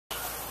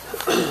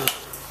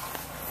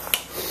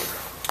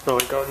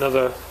Right, got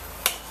another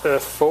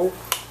earth fall.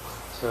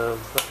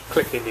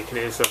 Clicking you can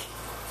hear the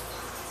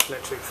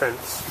electric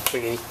fence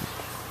thingy.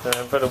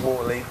 But a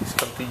water leak, it's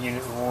got the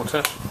unit of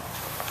water.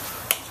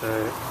 So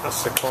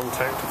that's the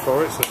contactor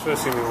for it. So the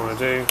first thing we want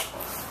to do,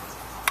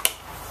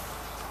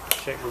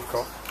 check we've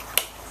got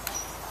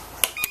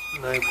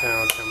no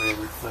power coming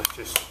in. That's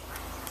just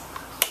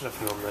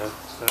nothing on there.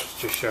 So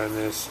that's just showing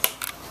there's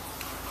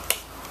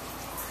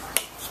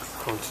some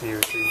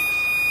continuity.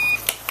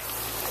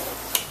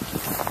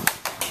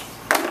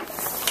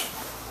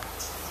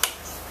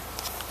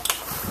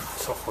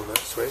 It's off on that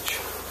switch.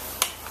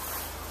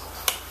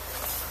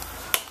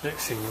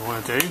 Next thing you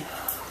want to do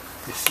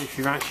is see if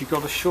you've actually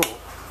got a short. So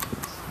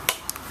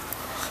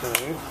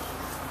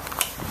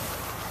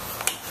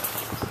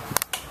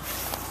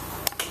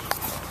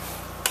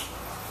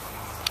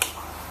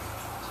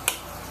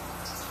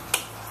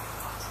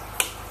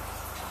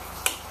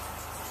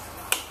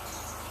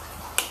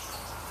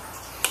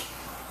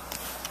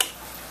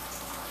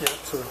yeah,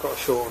 so we've got a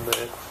short on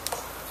there.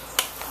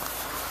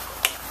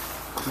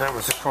 And that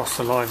was across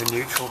the live and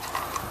neutral,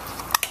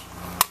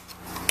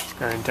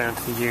 going down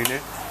to the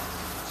unit,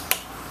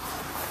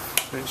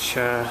 which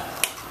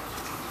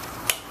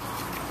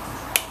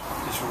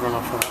just run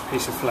off of that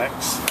piece of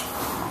flex.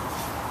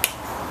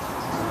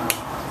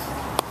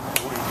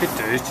 What you could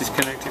do is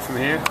disconnect it from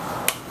here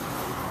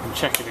and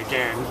check it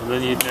again, and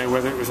then you'd know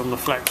whether it was on the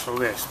flex or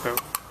this,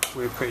 but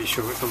we're pretty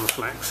sure it's on the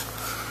flex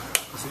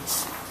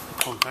because the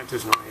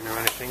contactor's not in or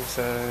anything.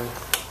 So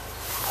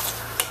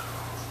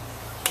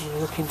we're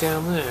looking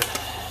down there.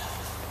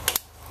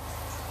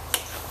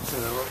 There's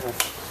a little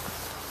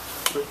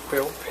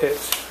brick-built pit.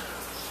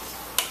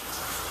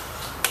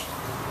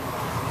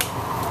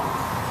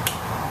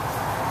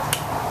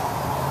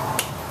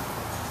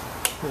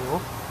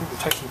 Oh, we can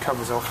take some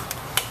covers off.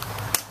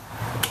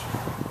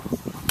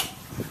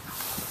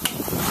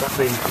 Got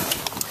the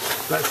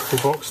electrical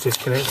box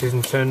disconnected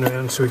and turned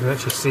around so we can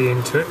actually see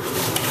into it.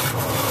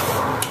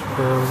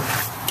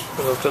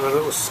 But I've done a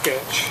little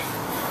sketch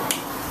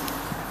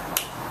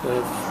of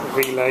the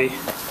relay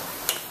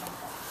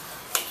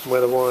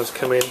where the wires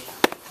come in.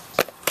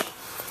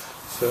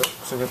 So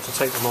I'm going to have to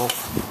take them off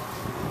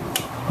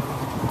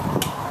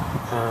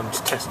to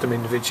test them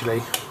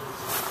individually.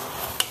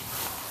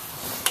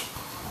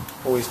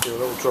 Always do a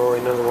little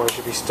drawing, otherwise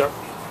you'll be stuck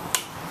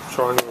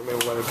trying to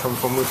remember where they come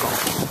from. We've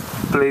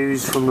got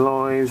blues from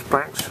lives,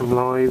 blacks from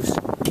lives,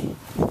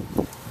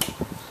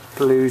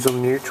 blues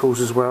on neutrals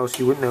as well, so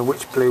you wouldn't know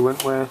which blue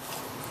went where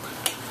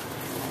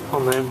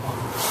on them.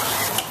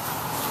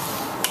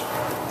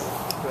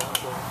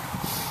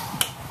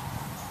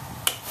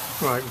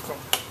 Right, we've got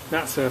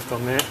that surfed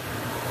on there.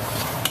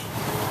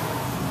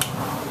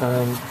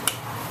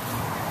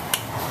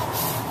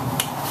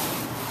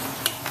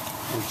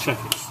 We'll check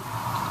it.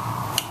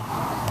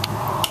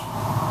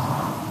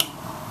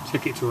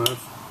 Check it to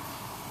earth.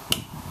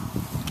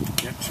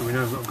 Yep, so we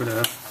know we've got good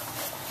earth.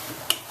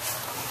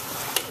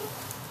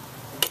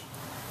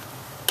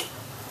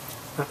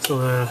 That's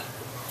on our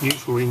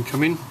neutral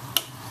incoming.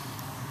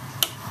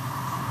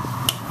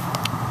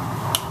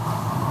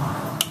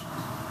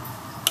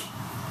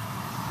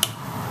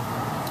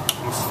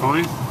 That's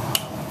fine.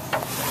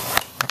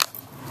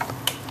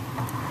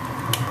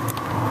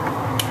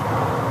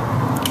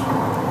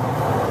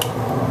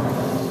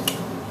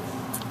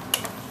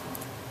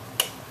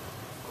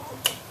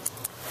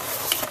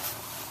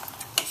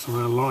 So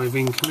our live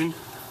incoming.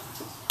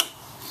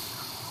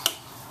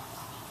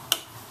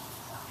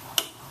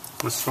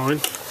 That's fine.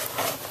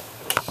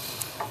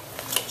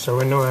 So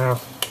we know our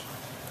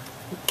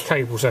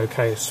cable's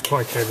okay,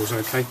 supply cable's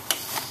okay.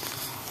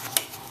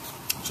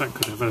 So that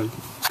could have a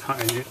cut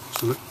in it or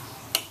something.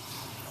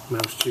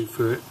 Mouse tube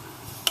through it.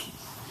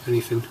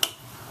 Anything.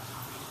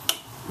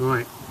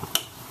 Right.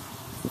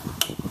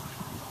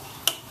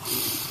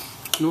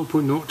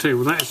 0.02.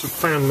 Well, that is a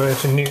fan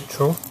motor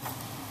neutral.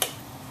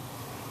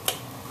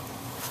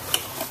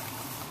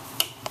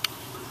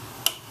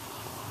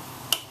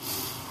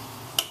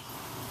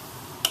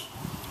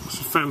 It's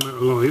a fan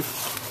motor live.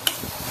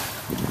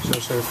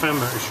 So the fan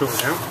motor is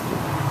shorted out.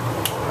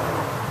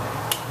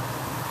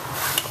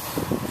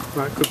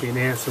 Right, it could be in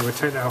here, so we'll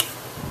take that off.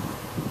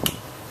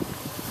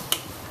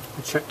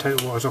 We'll take the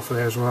wires off of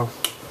there as well.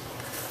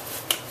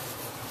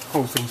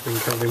 Whole thing's been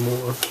covered in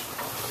water.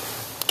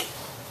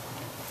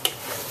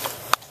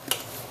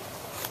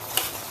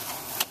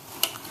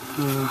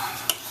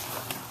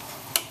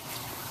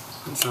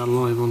 That's our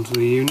live onto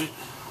the unit.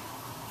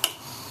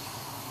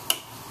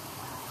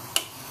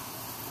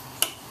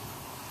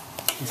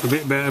 It's a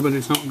bit better, but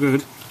it's not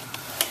good.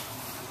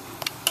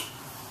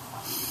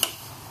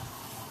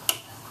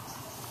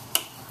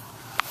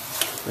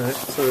 Right,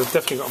 so we've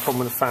definitely got a problem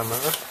with the fan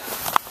motor.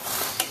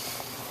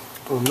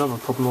 Or another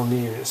problem on the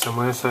unit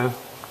somewhere, so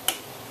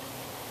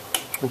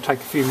we'll take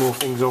a few more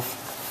things off.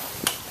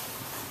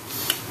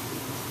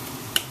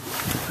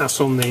 That's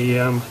on the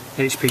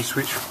HP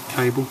switch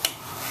cable.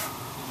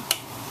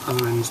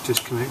 Other end's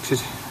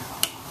disconnected.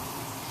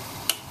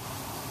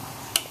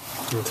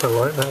 the tail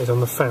light, that is on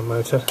the fan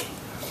motor.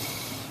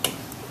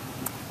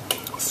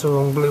 It's the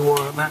wrong blue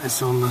wire, that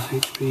is on the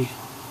HP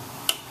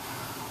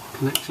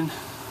connection.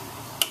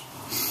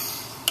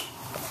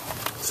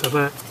 So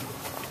that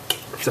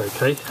is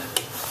okay.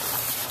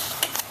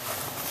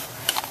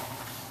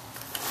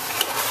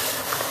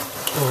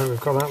 Alright,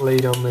 we've got that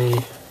lead on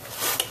the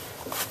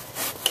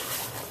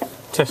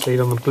test lead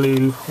on the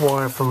blue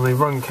wire from the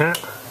run cap.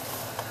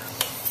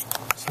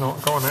 It's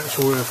not got an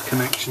actual earth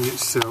connection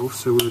itself,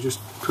 so we'll just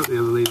put the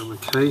other lead on the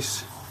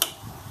case.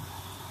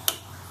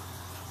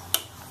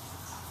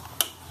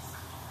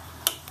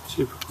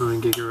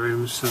 2.9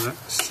 gigaohms, so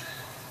that's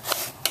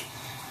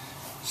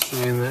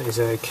saying that is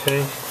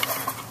okay.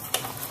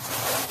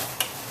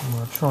 And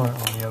we'll try it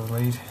on the other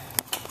lead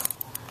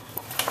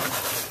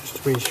just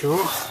to be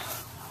sure.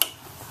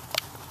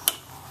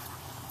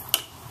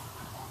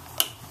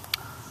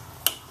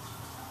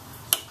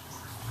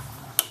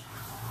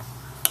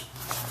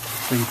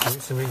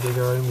 Something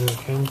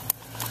gigaohms again.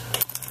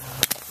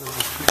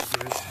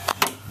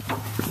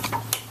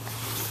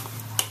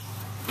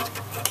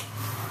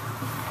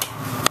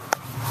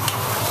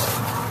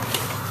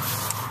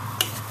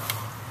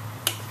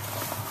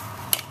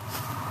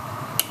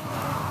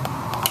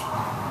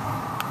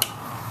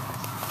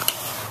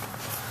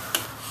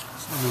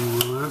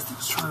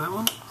 Let's try that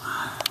one.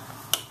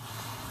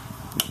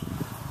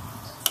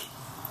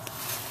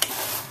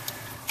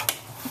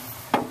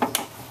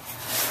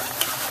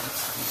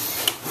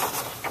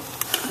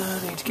 I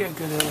need to get a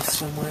good earth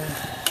somewhere.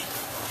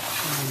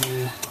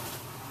 Yeah.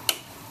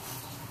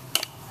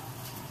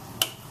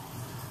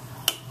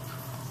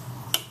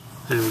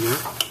 There we go.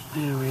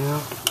 There we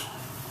are.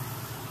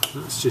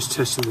 That's just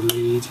testing the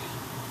lead.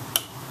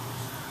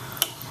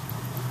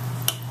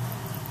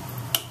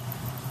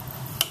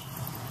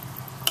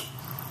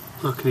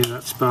 Luckily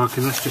that's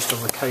sparking, that's just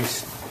on the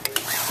case.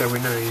 So we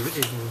know even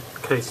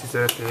the case is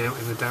earthing out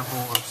in the damp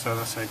water, so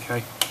that's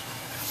okay.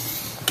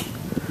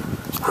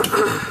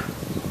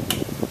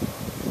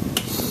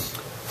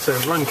 So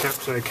run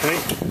cap's okay.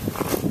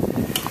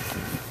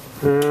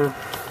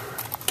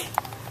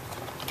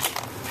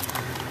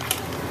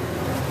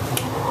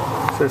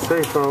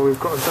 So far we've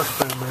got a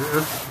dustpan motor.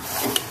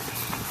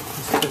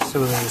 Let's test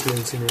some of those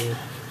leads in here.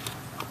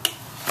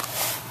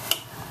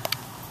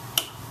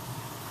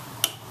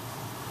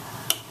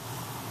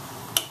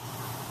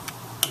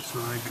 That's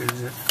not very good,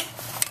 is it?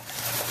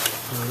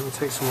 Right, we'll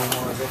take some more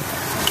wires off.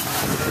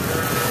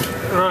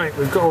 Right,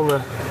 we've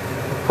got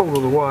pulled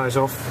all the wires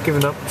off,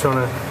 given up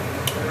trying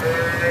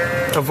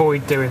to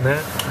avoid doing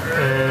that.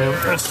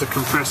 That's the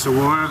compressor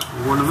wire,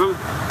 one of them.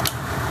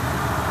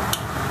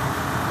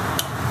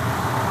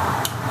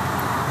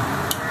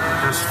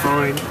 That's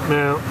fine.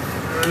 Now,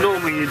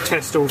 normally you'd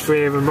test all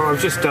three of them, but I've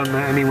just done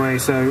that anyway,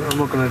 so I'm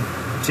not going to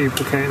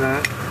duplicate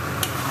that.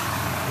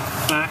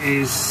 That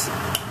is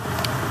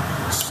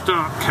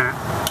start cap.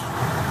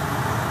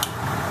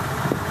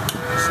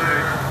 So,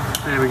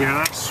 there we go,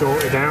 that's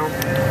sorted out.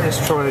 Let's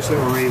try this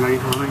little relay, I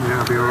think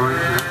that'll be alright.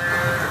 Yeah.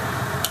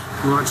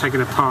 We might take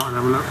it apart and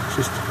have a look.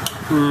 Just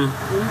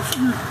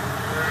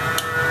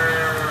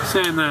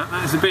saying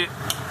that's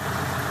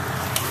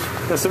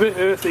a bit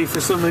earthy for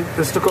something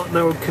that's still got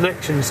no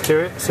connections to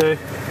it, so I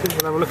think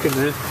we'll have a look in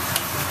there.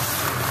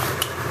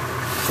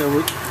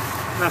 So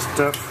that's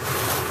duff.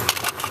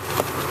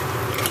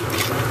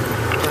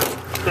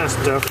 That's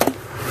duff.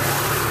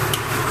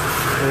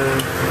 I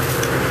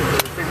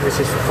think this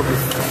is probably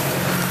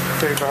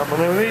too bad. But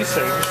now these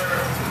things,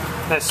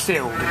 they're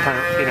sealed,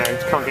 apparently, you know, you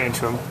can't get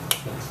into them.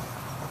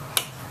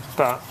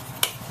 But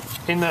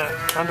in that,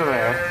 under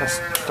there, that's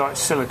like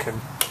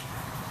silicone.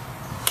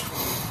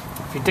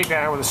 If you dig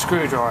that out with a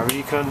screwdriver,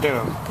 you can undo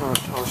them. I'll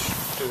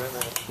do that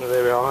now.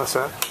 There we are, that's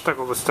that. Dug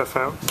all the stuff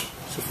out.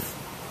 It's a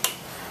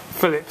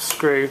Phillips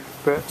screw,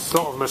 but a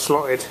lot of them are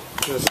slotted.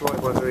 The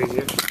slotted ones are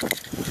easier.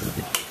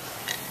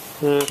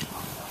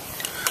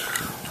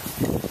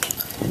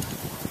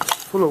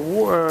 Full of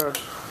water.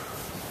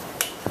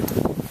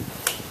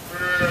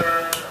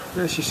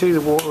 Yes, you see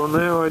the water on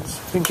there. I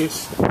think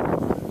it's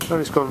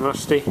gone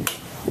rusty.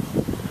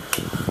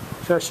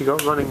 It's actually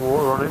got running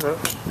water on it. Look.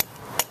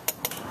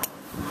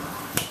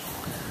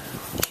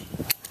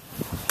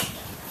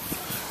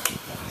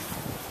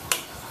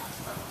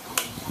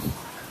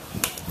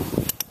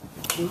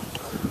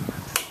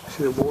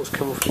 See the water's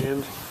come off the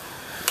end.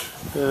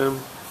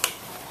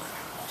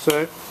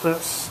 So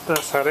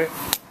that's had it.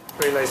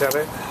 Relay's had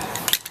it.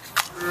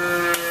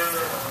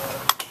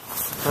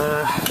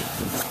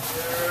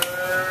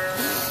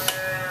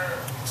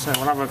 So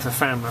we'll have a look at the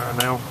fan motor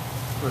now.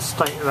 The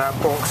state of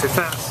that box, if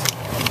that's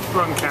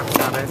run cap's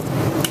had it.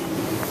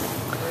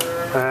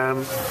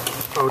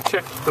 I'll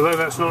check, although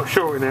that's not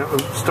shorting out the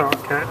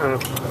start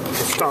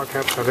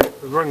cap's had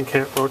it. The run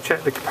cap, I'll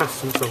check the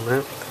capacitance on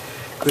there.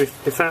 Because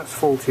if that's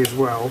faulty as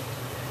well,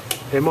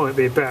 it might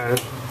be a better,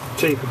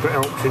 cheaper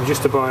option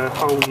just to buy a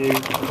whole new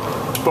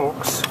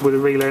box with a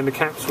relay and the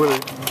caps with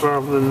it,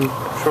 rather than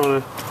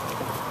trying to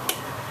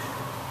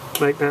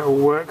make that all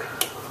work.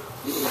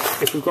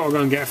 If we've got to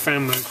go and get a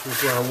fan motor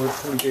as well,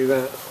 we'll do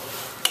that.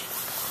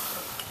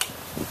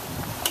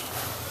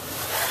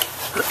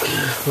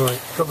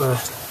 Right, got the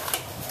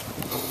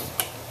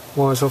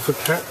wires off the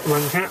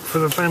run cap for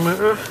the fan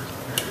motor.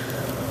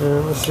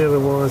 That's the other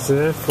wires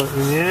there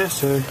floating in the air,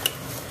 so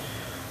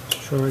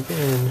let's try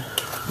again.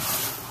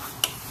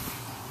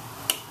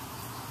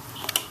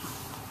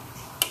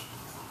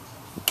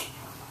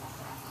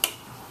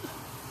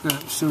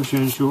 Still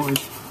showing shorted.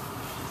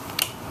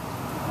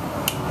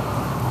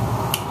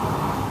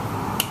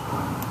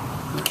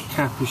 That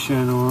cap is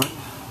showing alright.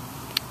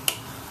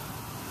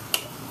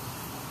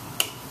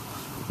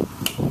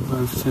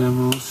 Both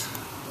terminals.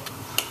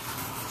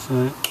 So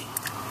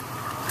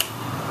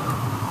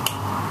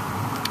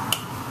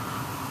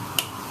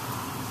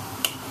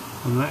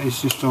and that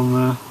is just on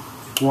the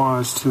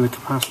wires to the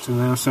capacitor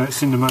now, so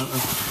it's in the motor.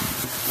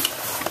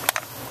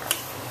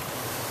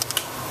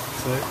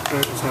 So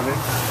let's have it.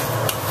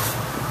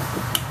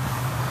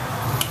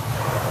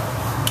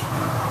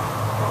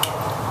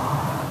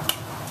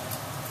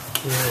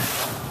 Yeah.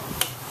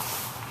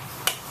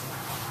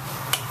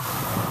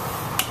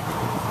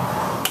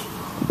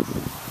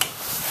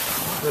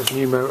 There's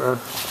new motor,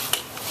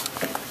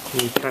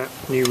 new cap,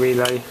 new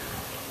relay.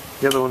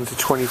 The other one's a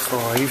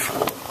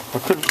 25. I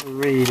couldn't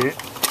read it.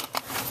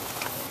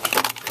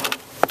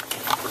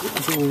 It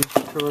was all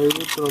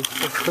corroded, but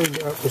I've cleaned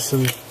it up with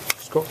some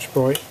Scotch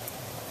Brite.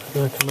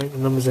 I can make the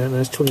numbers out now.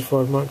 There's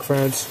 25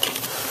 microfarads.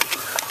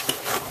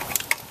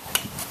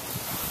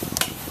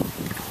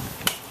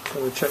 So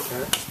we'll check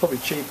that. It's probably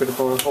cheaper to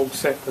buy a whole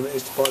set than it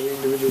is to buy the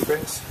individual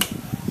bits.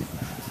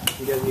 You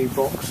can get a new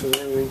box and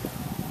everything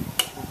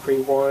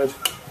pre-wired.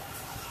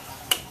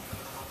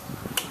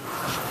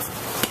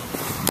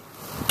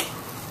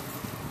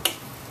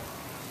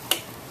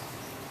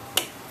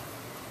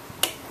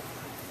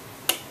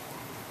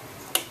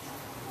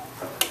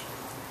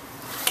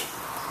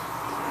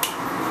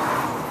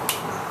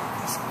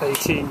 It's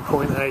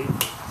 18.8.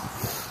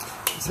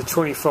 It's a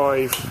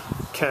 25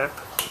 cap.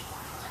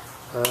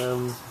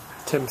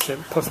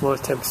 10% plus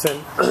minus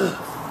 10%.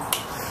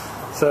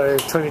 So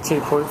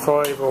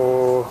 22.5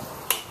 or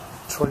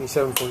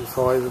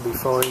 27.5 would be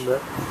fine,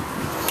 but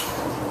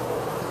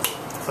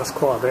that's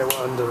quite a bit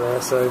under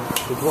there. So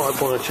what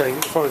I'd want to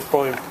change, if I was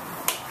buying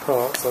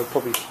parts, I'd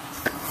want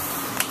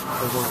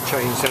to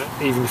change that.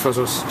 Even if I was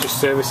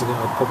just servicing it,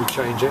 I'd probably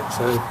change it.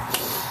 So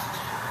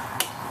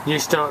new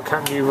start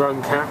cap, new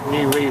run cap,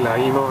 new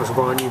relay. You might as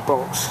well buy a new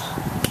box.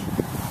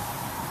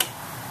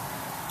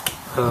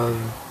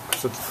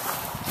 So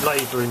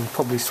labour in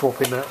probably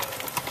swapping that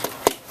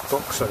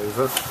box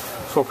over,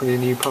 swapping the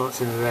new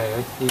parts into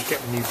there. You get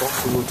the new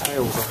box with all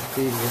tails on it,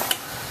 easier.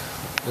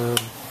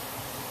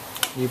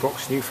 New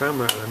box, new fan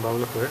motor then by the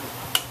look of it.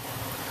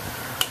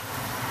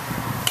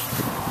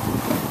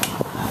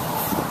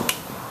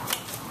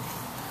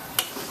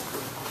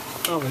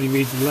 Can't really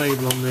read the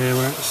label on there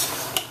where it's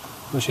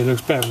actually it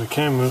looks better on the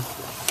camera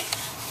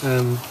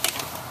than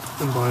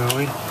by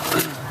eye,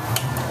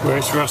 where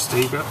it's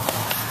rusty, but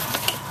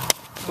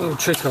a little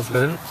trick I've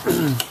learned.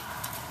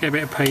 Get a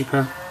bit of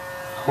paper,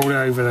 hold it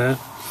over there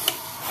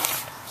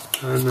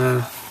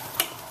and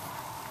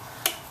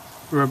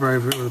rub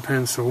over it with a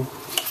pencil.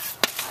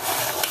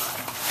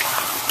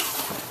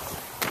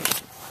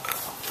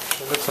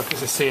 It looks like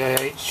it's a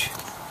CAH,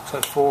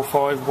 so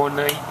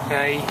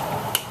 4518A.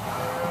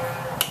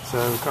 So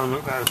go and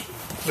look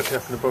it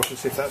up in the book and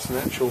see if that's an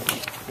actual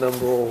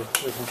number, or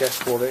we can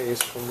guess what it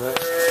is from there.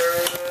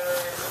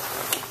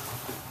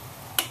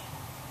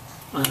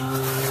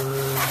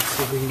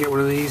 See if we can get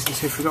one of these and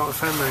see if we've got a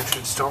fan motor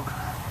in stock.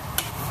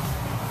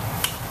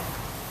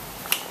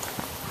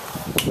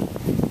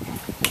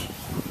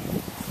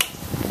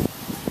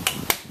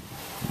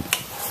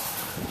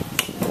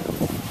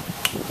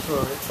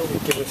 Right, thought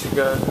we'd give this a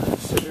go,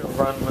 see if it'll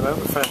run without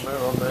the fan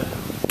motor on there.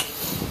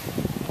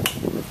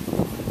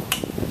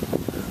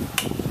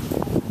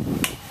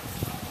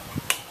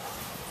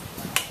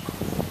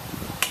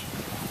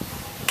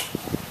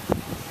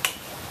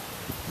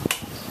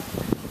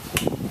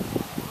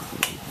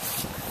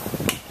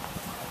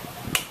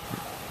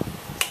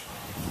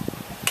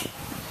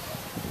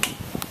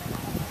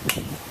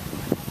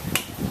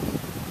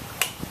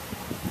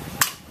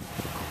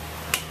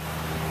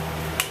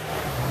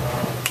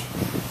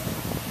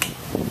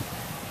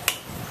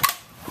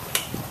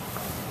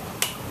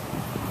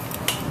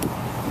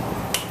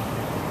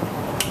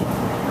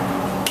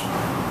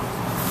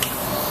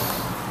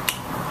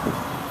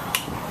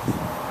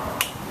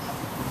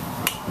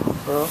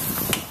 Well, it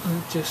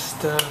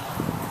just didn't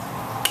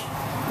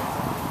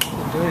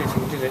do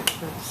anything, did it?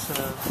 Let's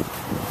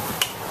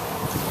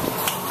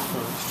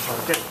try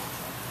again.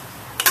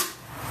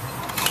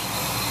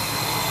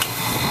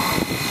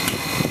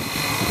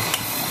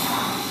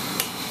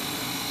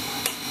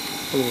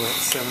 Oh,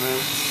 that's 7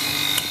 amps.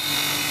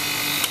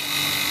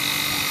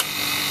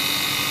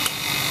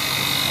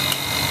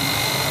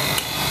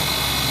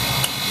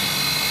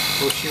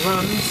 Well, she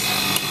runs.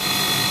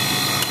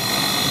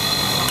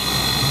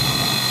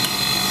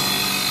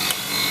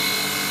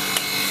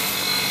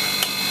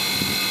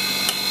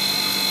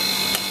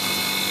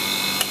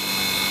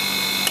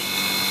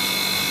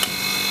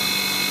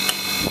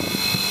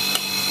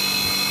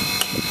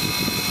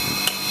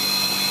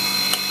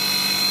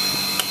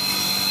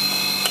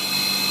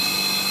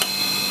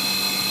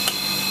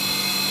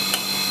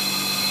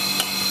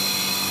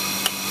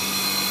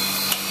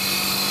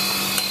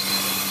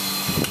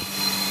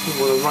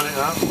 you want to run it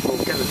up or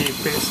get the new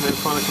bits and then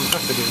find a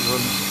compressor didn't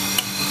run.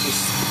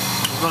 Just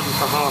run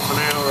for half an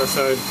hour or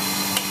so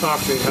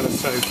after it had a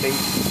soaking.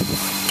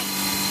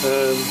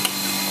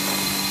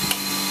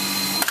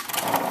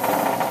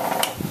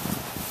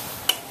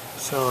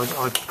 So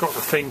I got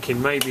the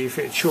thinking maybe if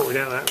it had shorted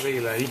out that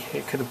relay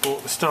it could have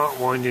brought the start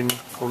winding,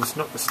 or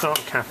not the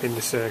start cap in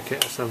the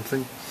circuit or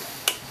something.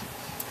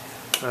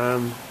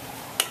 That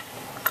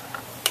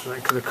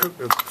could have cooked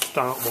the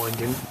start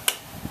winding.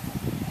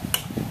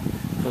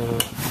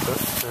 But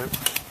no,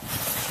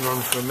 it's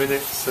run for a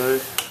minute, so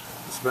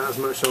it's about as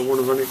much as I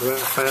want to run it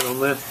without a fan on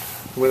there.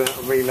 Without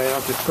a relay,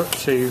 I've just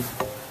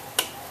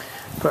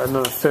put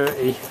another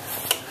 30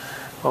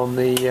 on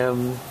the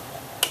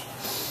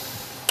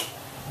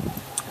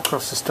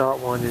across the start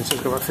winding, so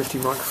it's got about 50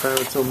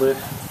 microfarads on there.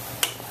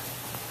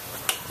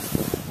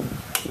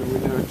 So we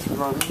know it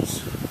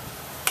runs.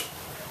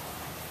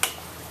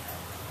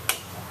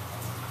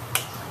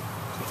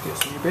 Let's get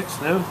some new bits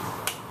now.